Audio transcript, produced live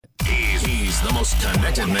the most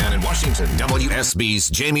connected man in Washington.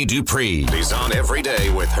 WSB's Jamie Dupree. He's on every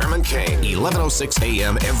day with Herman Cain. 11:06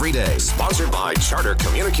 a.m. every day. Sponsored by Charter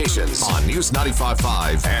Communications on News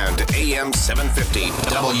 95.5 and AM 750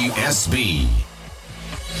 WSB.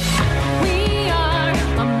 We are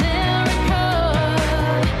America.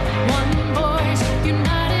 One voice,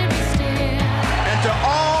 united we stand. And to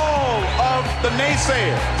all of the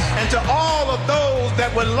naysayers, and to all of those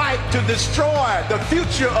that would like to destroy the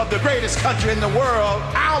future of the greatest country in the world,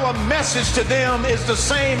 our message to them is the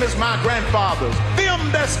same as my grandfather's. Them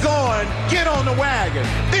that's going, get on the wagon.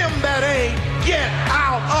 Them that ain't, get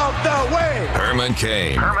out of the way. Herman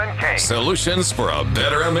Cain. Herman Cain. Solutions for a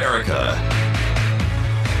better America.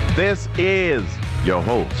 This is your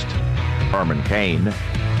host, Herman Cain.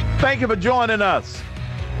 Thank you for joining us,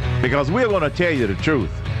 because we're going to tell you the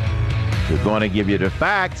truth. We're going to give you the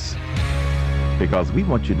facts, because we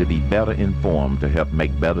want you to be better informed, to help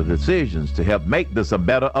make better decisions, to help make this a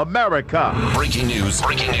better America. Breaking news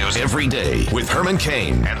every day with Herman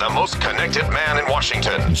Cain and the most connected man in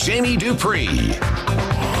Washington, Jamie Dupree.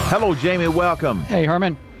 Hello, Jamie. Welcome. Hey,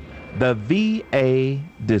 Herman. The VA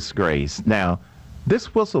disgrace. Now, this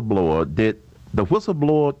whistleblower, did the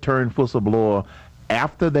whistleblower turn whistleblower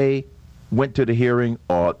after they went to the hearing,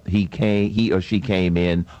 or he or she came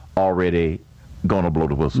in already going to blow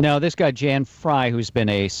the whistle? No, this guy, Jan Fry, who's been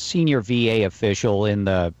a senior VA official in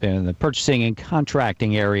the purchasing and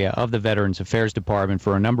contracting area of the Veterans Affairs Department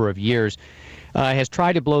for a number of years, has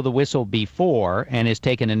tried to blow the whistle before and has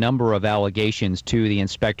taken a number of allegations to the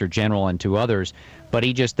Inspector General and to others, but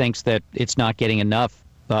he just thinks that it's not getting enough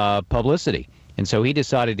publicity. And so he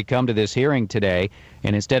decided to come to this hearing today,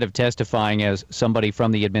 and instead of testifying as somebody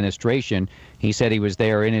from the administration, he said he was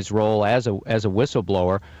there in his role as a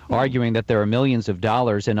whistleblower, arguing that there are millions of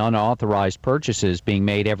dollars in unauthorized purchases being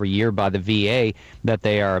made every year by the VA, that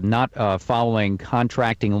they are not following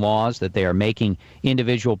contracting laws, that they are making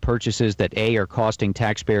individual purchases that A, are costing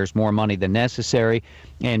taxpayers more money than necessary,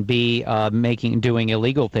 and B, doing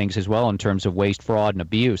illegal things as well in terms of waste, fraud, and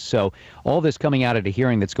abuse. So all this coming out at a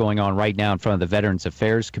hearing that's going on right now in front of the Veterans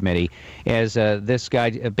Affairs Committee, as this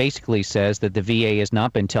guy basically says that the VA has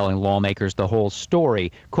not been telling lawmakers the whole story.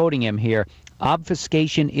 Quoting him here,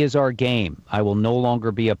 "Obfuscation is our game. I will no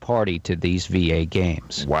longer be a party to these VA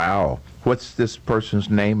games." Wow. What's this person's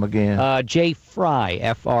name again? Jay Fry,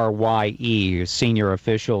 F-R-Y-E, senior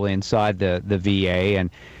official inside the VA. And,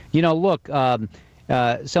 you know, look,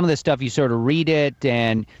 some of this stuff, you sort of read it,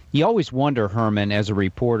 and you always wonder, Herman, as a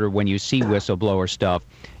reporter, when you see whistleblower stuff,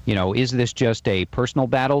 you know, is this just a personal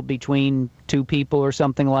battle between two people or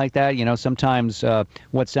something like that? You know, sometimes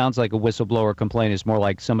what sounds like a whistleblower complaint is more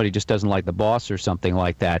like somebody just doesn't like the boss or something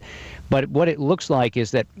like that. But what it looks like is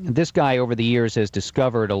that this guy over the years has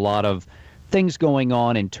discovered a lot of things going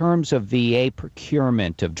on in terms of VA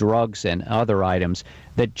procurement of drugs and other items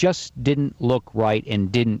that just didn't look right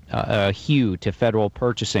and didn't hew to federal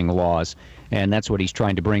purchasing laws. And that's what he's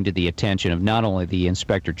trying to bring to the attention of not only the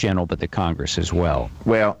Inspector General, but the Congress as well.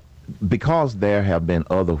 Well, because there have been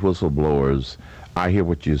other whistleblowers, I hear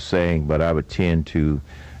what you're saying, but I would tend to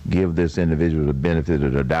give this individual the benefit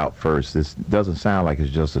of the doubt first. This doesn't sound like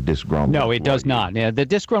it's just a disgruntled employee. No, it does not. Yeah, the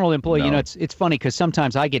disgruntled employee, No. you know, it's funny because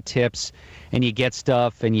sometimes I get tips and you get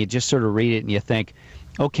stuff and you just sort of read it and you think,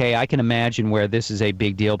 okay, I can imagine where this is a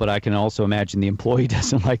big deal, but I can also imagine the employee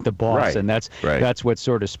doesn't like the boss, Right, and that's right. what's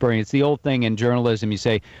sort of spurring. It's the old thing in journalism. You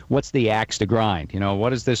say, what's the axe to grind? You know,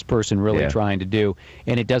 what is this person really trying to do?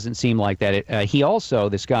 And it doesn't seem like that. He also,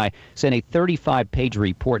 this guy, sent a 35-page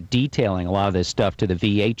report detailing a lot of this stuff to the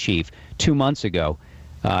VA chief 2 months ago.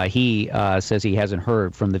 He says he hasn't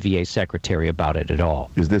heard from the VA secretary about it at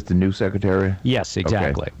all. Is this the new secretary? Yes,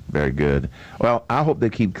 exactly. Okay, very good. Well, I hope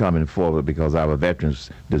they keep coming forward, because our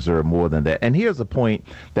veterans deserve more than that. And here's a point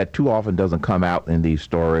that too often doesn't come out in these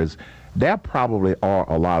stories. There probably are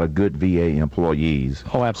a lot of good VA employees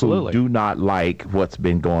who do not like what's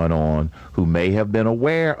been going on, who may have been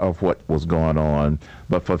aware of what was going on,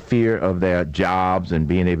 but for fear of their jobs and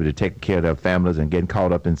being able to take care of their families and getting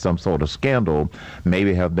caught up in some sort of scandal,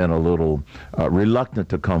 maybe have been a little reluctant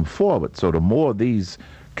to come forward. So the more of these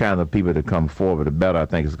kind of people to come forward, the better. I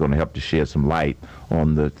think it's going to help to shed some light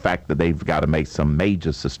on the fact that they've got to make some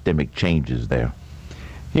major systemic changes there.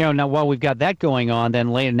 You know, now while we've got that going on,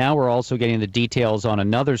 then later, now we're also getting the details on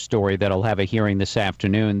another story that'll have a hearing this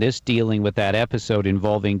afternoon, this dealing with that episode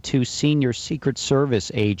involving two senior Secret Service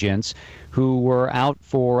agents who were out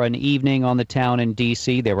for an evening on the town in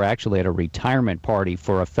D.C. They were actually at a retirement party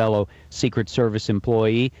for a fellow Secret Service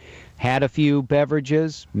employee. had a few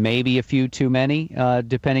beverages, maybe a few too many,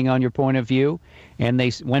 depending on your point of view. And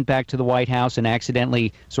they went back to the White House and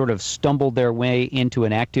accidentally sort of stumbled their way into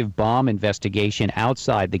an active bomb investigation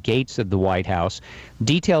outside the gates of the White House.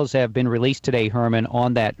 Details have been released today, Herman,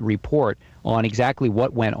 on that report on exactly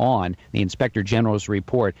what went on, the Inspector General's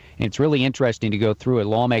report. And it's really interesting to go through it.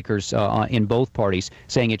 Lawmakers in both parties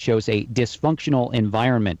saying it shows a dysfunctional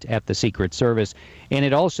environment at the Secret Service. And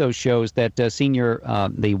it also shows that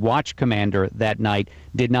the watch commander that night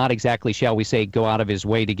did not exactly, shall we say, go out of his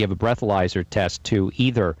way to give a breathalyzer test to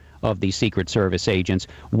either of the Secret Service agents.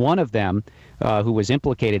 One of them, who was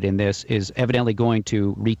implicated in this, is evidently going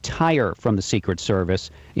to retire from the Secret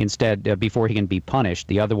Service instead before he can be punished.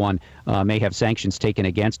 The other one may have sanctions taken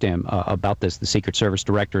against him about this. The Secret Service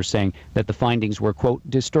director saying that the findings were, quote,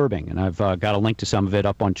 disturbing. And I've got a link to some of it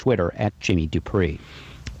up on Twitter at Jimmy Dupree.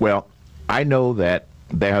 Well, I know that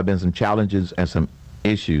there have been some challenges and some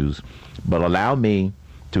issues, but allow me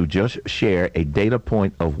to just share a data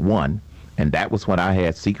point of one, and that was when I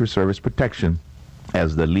had Secret Service protection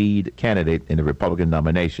as the lead candidate in the Republican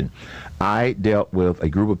nomination. I dealt with a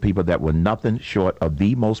group of people that were nothing short of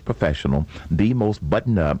the most professional, the most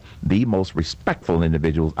buttoned up, the most respectful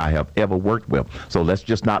individuals I have ever worked with. So let's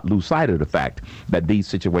just not lose sight of the fact that these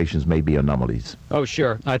situations may be anomalies. Oh,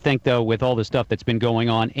 sure. I think, though, with all the stuff that's been going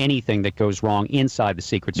on, anything that goes wrong inside the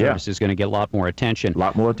Secret Service is going to get a lot more attention. A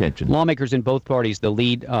lot more attention. Lawmakers in both parties, the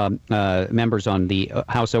lead members on the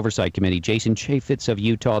House Oversight Committee, Jason Chaffetz of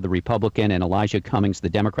Utah, the Republican, and Elijah Cummings, the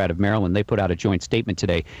Democrat of Maryland, they put out a joint statement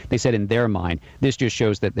today. They said in their mind, this just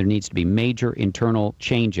shows that there needs to be major internal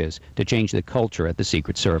changes to change the culture at the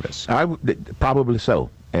Secret Service. Probably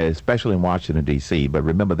so, especially in Washington, D.C. But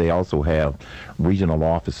remember, they also have regional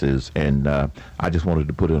offices, and I just wanted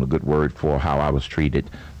to put in a good word for how I was treated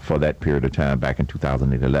for that period of time back in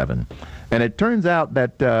 2011. And it turns out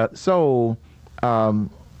that the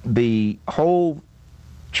whole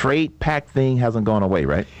trade pact thing hasn't gone away,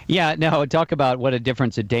 right? Yeah, no, talk about what a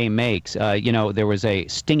difference a day makes. There was a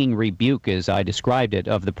stinging rebuke, as I described it,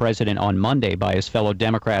 of the president on Monday by his fellow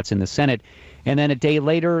Democrats in the Senate. And then a day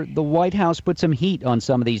later, the White House put some heat on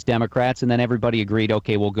some of these Democrats, and then everybody agreed,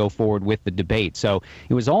 okay, we'll go forward with the debate. So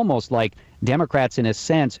it was almost like Democrats, in a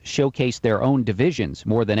sense, showcased their own divisions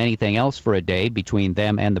more than anything else for a day between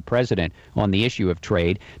them and the president on the issue of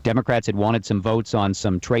trade. Democrats had wanted some votes on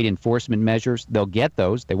some trade enforcement measures. They'll get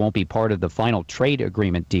those. They won't be part of the final trade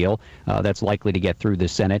agreement deal that's likely to get through the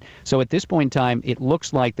Senate. So at this point in time, it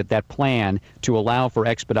looks like that plan to allow for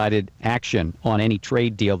expedited action on any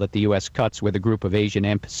trade deal that the U.S. cuts with a group of Asian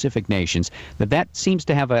and Pacific nations, that seems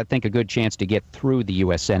to have, I think, a good chance to get through the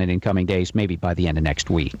U.S. Senate in coming days, maybe by the end of next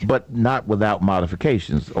week. But not without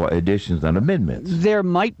modifications or additions and amendments. There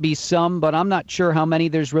might be some, but I'm not sure how many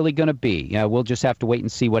there's really going to be. We'll just have to wait and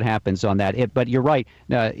see what happens on that. But you're right.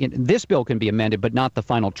 This bill can be amended, but not the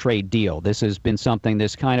final trade deal. This has been something,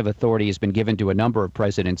 this kind of authority has been given to a number of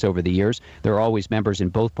presidents over the years. There are always members in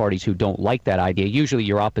both parties who don't like that idea. Usually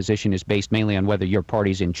your opposition is based mainly on whether your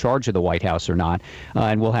party's in charge of the White House or not.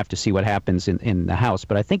 And we'll have to see what happens in the House.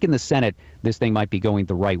 But I think in the Senate, this thing might be going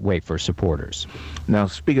the right way for supporters. Now,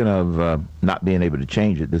 speaking of not being able to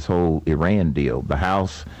change it, this whole Iran deal, the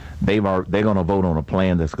House, they're going to vote on a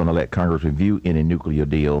plan that's going to let Congress review any nuclear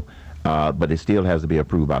deal, but it still has to be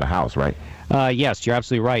approved by the House, right? Yes, you're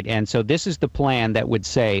absolutely right. And so this is the plan that would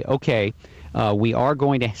say, okay, we are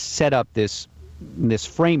going to set up this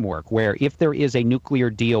framework where if there is a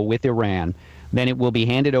nuclear deal with Iran, then it will be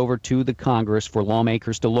handed over to the Congress for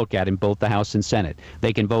lawmakers to look at in both the House and Senate.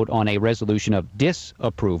 They can vote on a resolution of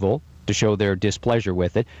disapproval to show their displeasure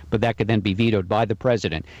with it, but that could then be vetoed by the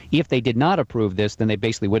president. If they did not approve this, then they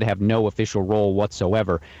basically would have no official role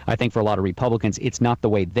whatsoever. I think for a lot of Republicans, it's not the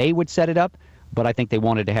way they would set it up, but I think they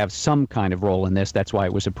wanted to have some kind of role in this. That's why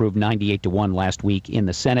it was approved 98-1 last week in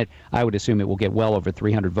the Senate. I would assume it will get well over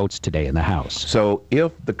 300 votes today in the House. So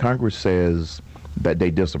if the Congress says that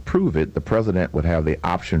they disapprove it, the president would have the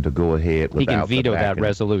option to go ahead without He can veto the that backing.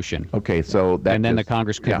 Resolution. Okay, so that and then the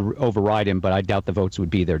Congress could override him, but I doubt the votes would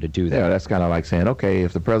be there to do that. Yeah, that's kind of like saying, okay,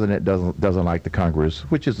 if the president doesn't like the Congress,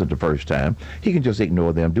 which isn't the first time, he can just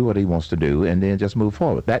ignore them, do what he wants to do, and then just move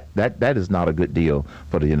forward. That is not a good deal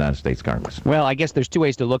for the United States Congress. Well, I guess there's two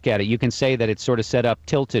ways to look at it. You can say that it's sort of set up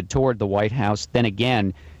tilted toward the White House. Then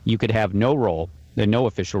again, you could have no role. No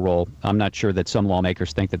official role. I'm not sure that some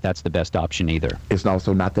lawmakers think that that's the best option either. It's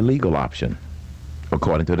also not the legal option,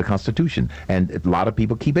 according to the Constitution. And a lot of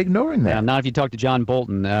people keep ignoring that. Not if you talk to John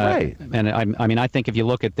Bolton. Right. And I mean, I think if you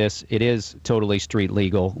look at this, it is totally street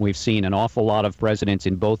legal. We've seen an awful lot of presidents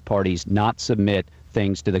in both parties not submit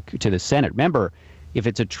things to the Senate. Remember, if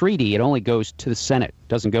it's a treaty, it only goes to the Senate,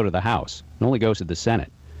 doesn't go to the House. It only goes to the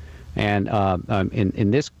Senate. And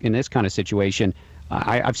in this kind of situation,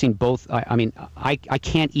 I've seen both. I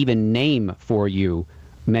can't even name for you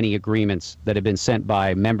many agreements that have been sent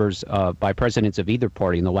by members, by presidents of either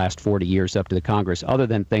party in the last 40 years up to the Congress, other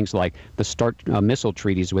than things like the START missile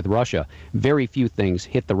treaties with Russia. Very few things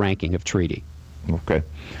hit the ranking of treaty. Okay.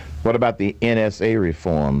 What about the NSA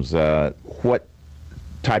reforms? What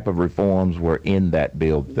type of reforms were in that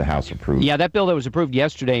bill that the House approved? Yeah, that bill that was approved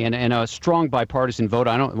yesterday, and a strong bipartisan vote.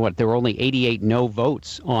 There were only 88 no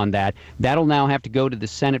votes on that. That'll now have to go to the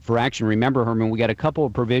Senate for action. Remember, Herman, we got a couple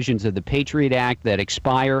of provisions of the Patriot Act that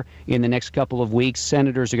expire in the next couple of weeks.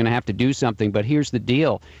 Senators are going to have to do something, but here's the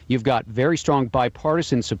deal. You've got very strong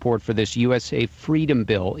bipartisan support for this USA Freedom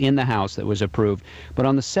Bill in the House that was approved. But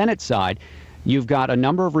on the Senate side, you've got a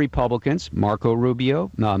number of Republicans, Marco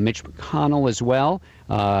Rubio, Mitch McConnell as well,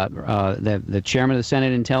 the chairman of the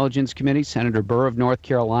Senate Intelligence Committee, Senator Burr of North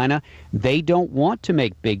Carolina. They don't want to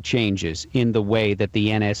make big changes in the way that the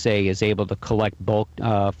NSA is able to collect bulk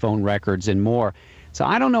phone records and more. So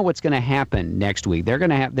I don't know what's going to happen next week.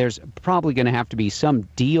 There's probably going to have to be some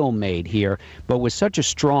deal made here. But with such a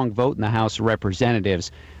strong vote in the House of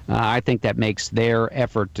Representatives, I think that makes their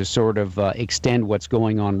effort to sort of extend what's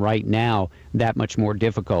going on right now that much more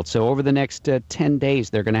difficult. So over the next 10 days,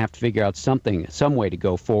 they're going to have to figure out some way to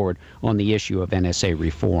go forward on the issue of NSA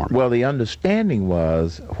reform. Well, the understanding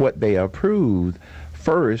was what they approved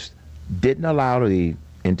first didn't allow the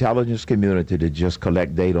intelligence community to just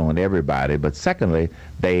collect data on everybody, but secondly,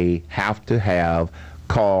 they have to have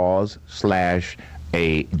cause /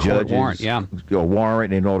 a judge's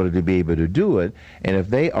warrant in order to be able to do it. And if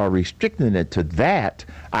they are restricting it to that,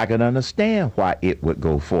 I can understand why it would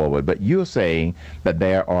go forward. But you're saying that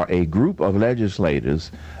there are a group of legislators,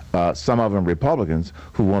 some of them Republicans,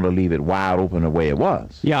 who want to leave it wide open the way it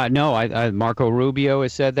was. Yeah, no, Marco Rubio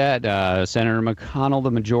has said that. Senator McConnell,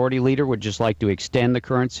 the majority leader, would just like to extend the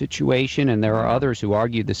current situation, and there are others who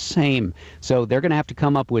argue the same. So they're going to have to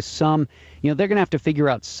come up with some, they're going to have to figure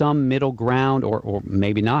out some middle ground, or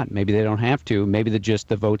maybe not. Maybe they don't have to. Maybe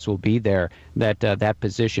the votes will be there, that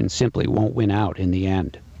position simply won't win out in the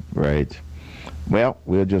end. Right. Well,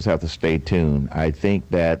 we'll just have to stay tuned. I think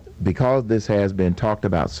that because this has been talked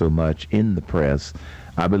about so much in the press,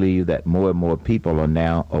 I believe that more and more people are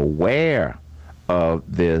now aware of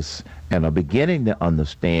this and are beginning to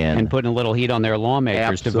understand. And putting a little heat on their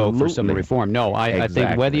lawmakers to vote for some reform. No, I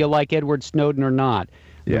think whether you like Edward Snowden or not,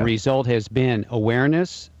 the result has been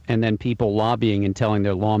awareness and then people lobbying and telling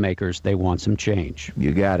their lawmakers they want some change.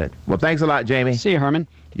 You got it. Well, thanks a lot, Jamie. See you, Herman.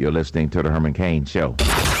 You're listening to The Herman Cain Show.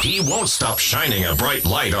 He won't stop shining a bright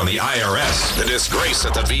light on the IRS, the disgrace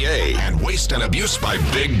at the VA, and waste and abuse by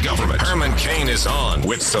big government. Herman Cain is on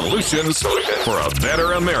with solutions for a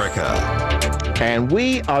better America. And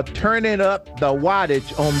we are turning up the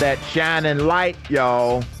wattage on that shining light,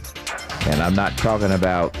 y'all. And I'm not talking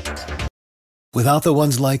about... Without the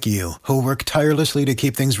ones like you, who work tirelessly to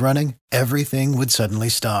keep things running, everything would suddenly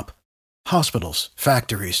stop. Hospitals,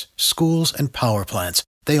 factories, schools, and power plants,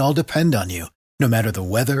 they all depend on you. No matter the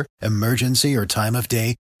weather, emergency, or time of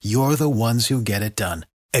day, you're the ones who get it done.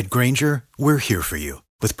 At Grainger, we're here for you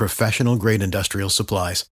with professional-grade industrial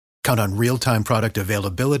supplies. Count on real-time product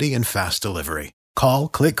availability and fast delivery. Call,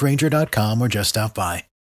 click Grainger.com, or just stop by.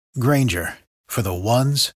 Grainger, for the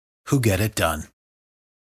ones who get it done.